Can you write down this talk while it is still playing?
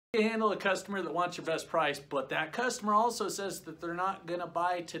handle a customer that wants your best price, but that customer also says that they're not gonna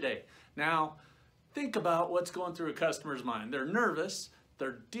buy today. Now, think about what's going through a customer's mind. They're nervous,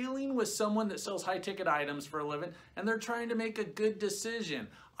 they're dealing with someone that sells high-ticket items for a living, and they're trying to make a good decision.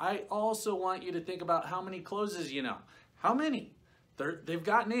 I also want you to think about how many closes you know. How many? They've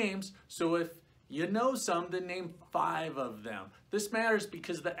got names, so if you know some, then name 5 of them. This matters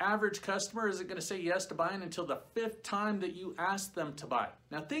because the average customer isn't going to say yes to buying until the 5th time that you ask them to buy.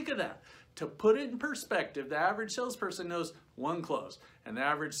 Now think of that. To put it in perspective, the average salesperson knows 1 close, and the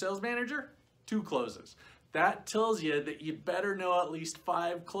average sales manager, 2 closes. That tells you that you better know at least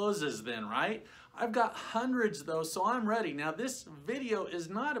 5 closes then, right? I've got hundreds though, so I'm ready. Now this video is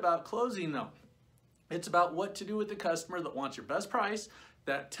not about closing though. It's about what to do with the customer that wants your best price,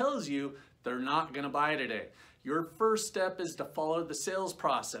 that tells you they're not gonna buy today. Your first step is to follow the sales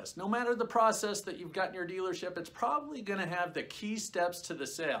process. No matter the process that you've got in your dealership, it's probably gonna have the key steps to the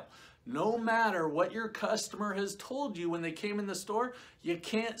sale. No matter what your customer has told you when they came in the store, you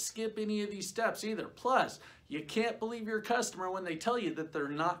can't skip any of these steps either. Plus, you can't believe your customer when they tell you that they're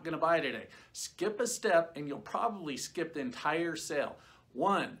not gonna buy today. Skip a step and you'll probably skip the entire sale.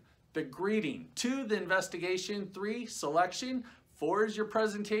 1, the greeting. 2, the investigation. 3, selection. 4 is your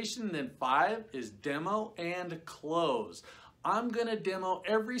presentation. Then 5 is demo and close. I'm gonna demo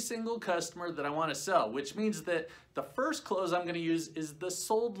every single customer that I wanna sell, which means that the first close I'm gonna use is the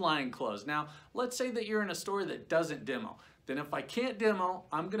sold line close. Now, let's say that you're in a store that doesn't demo. Then if I can't demo,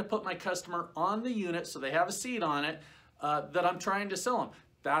 I'm gonna put my customer on the unit so they have a seat on it that I'm trying to sell them.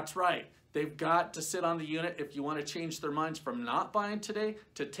 That's right. They've got to sit on the unit if you want to change their minds from not buying today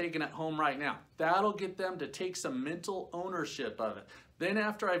to taking it home right now. That'll get them to take some mental ownership of it. Then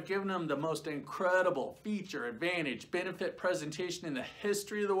after I've given them the most incredible feature, advantage, benefit presentation in the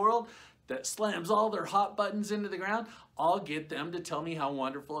history of the world that slams all their hot buttons into the ground, I'll get them to tell me how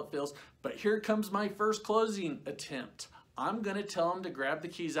wonderful it feels. But here comes my first closing attempt. I'm gonna tell them to grab the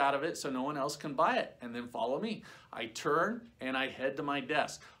keys out of it so no one else can buy it, and then follow me. I turn and I head to my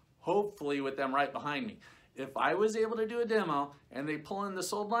desk, hopefully with them right behind me. If I was able to do a demo and they pull in the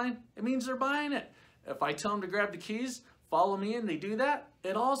sold line, it means they're buying it. If I tell them to grab the keys, follow me, and they do that,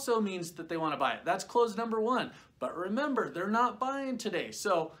 it also means that they want to buy it. That's close number 1. But remember, they're not buying today.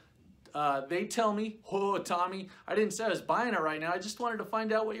 So they tell me, oh, Tommy, I didn't say I was buying it right now. I just wanted to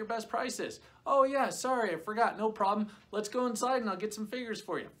find out what your best price is. Oh yeah, sorry, I forgot, no problem. Let's go inside and I'll get some figures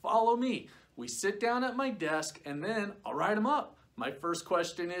for you. Follow me. We sit down at my desk and then I'll write them up. My first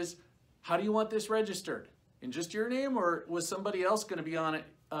question is, how do you want this registered? In just your name, or was somebody else gonna be on it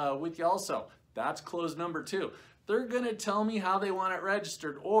with you also? That's close number 2. They're gonna tell me how they want it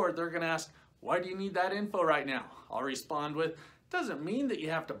registered, or they're gonna ask, why do you need that info right now? I'll respond with, doesn't mean that you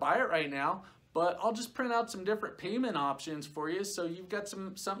have to buy it right now, but I'll just print out some different payment options for you so you've got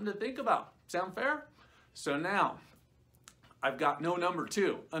something to think about. Sound fair? So now, I've got no number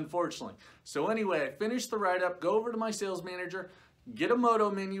 2, unfortunately. So anyway, I finish the write-up, go over to my sales manager, get a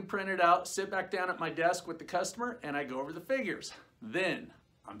moto menu printed out, sit back down at my desk with the customer, and I go over the figures. Then,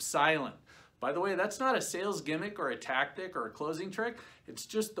 I'm silent. By the way, that's not a sales gimmick or a tactic or a closing trick. It's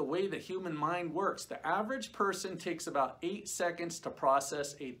just the way the human mind works. The average person takes about 8 seconds to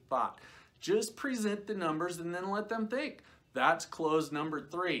process a thought. Just present the numbers and then let them think. That's close number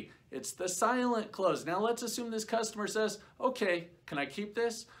 3. It's the silent close. Now let's assume this customer says, okay, can I keep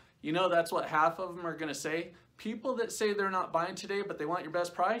this? You know, that's what half of them are gonna say. People that say they're not buying today, but they want your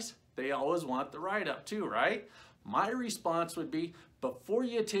best price, they always want the write-up too, right? My response would be, before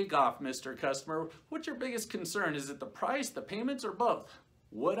you take off, Mr. Customer, what's your biggest concern? Is it the price, the payments, or both?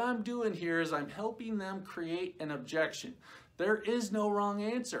 What I'm doing here is I'm helping them create an objection. There is no wrong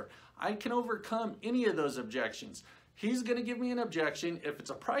answer. I can overcome any of those objections. He's gonna give me an objection. If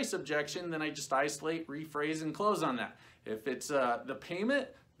it's a price objection, then I just isolate, rephrase, and close on that. If it's the payment,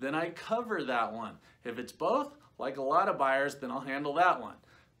 then I cover that one. If it's both, like a lot of buyers, then I'll handle that one.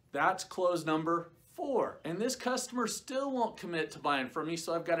 That's close number 4. And this customer still won't commit to buying from me,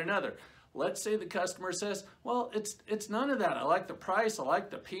 so I've got another. Let's say the customer says, well, it's none of that. I like the price, I like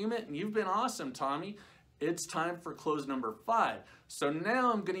the payment, and you've been awesome, Tommy. It's time for close number 5. So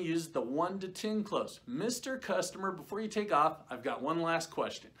now I'm gonna use the 1 to 10 close. Mr. Customer, before you take off, I've got one last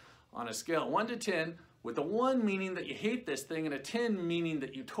question. On a scale of 1 to 10, with a 1 meaning that you hate this thing and a 10 meaning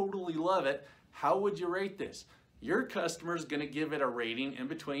that you totally love it, how would you rate this? Your customer is gonna give it a rating in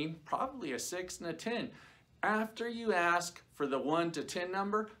between, probably a 6 and a 10. After you ask for the 1 to 10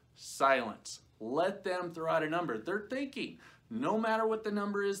 number, silence. Let them throw out a number. They're thinking. No matter what the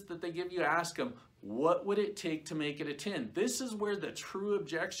number is that they give you, ask them, what would it take to make it a 10? This is where the true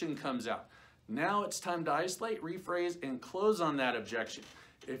objection comes out. Now it's time to isolate, rephrase, and close on that objection.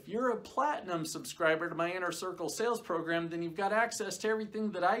 If you're a platinum subscriber to my Inner Circle sales program, then you've got access to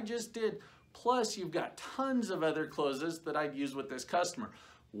everything that I just did. Plus, you've got tons of other closes that I'd use with this customer.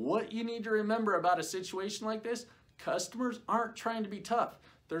 What you need to remember about a situation like this, customers aren't trying to be tough.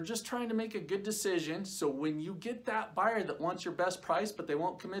 They're just trying to make a good decision. So when you get that buyer that wants your best price, but they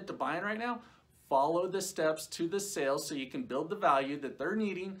won't commit to buying right now, follow the steps to the sale so you can build the value that they're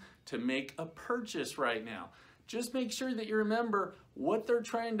needing to make a purchase right now. Just make sure that you remember what they're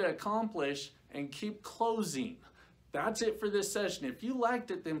trying to accomplish and keep closing. That's it for this session. If you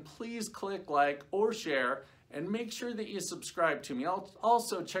liked it, then please click like or share and make sure that you subscribe to me. I'll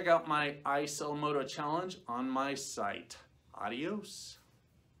also check out my I Sell Moto challenge on my site. Adios.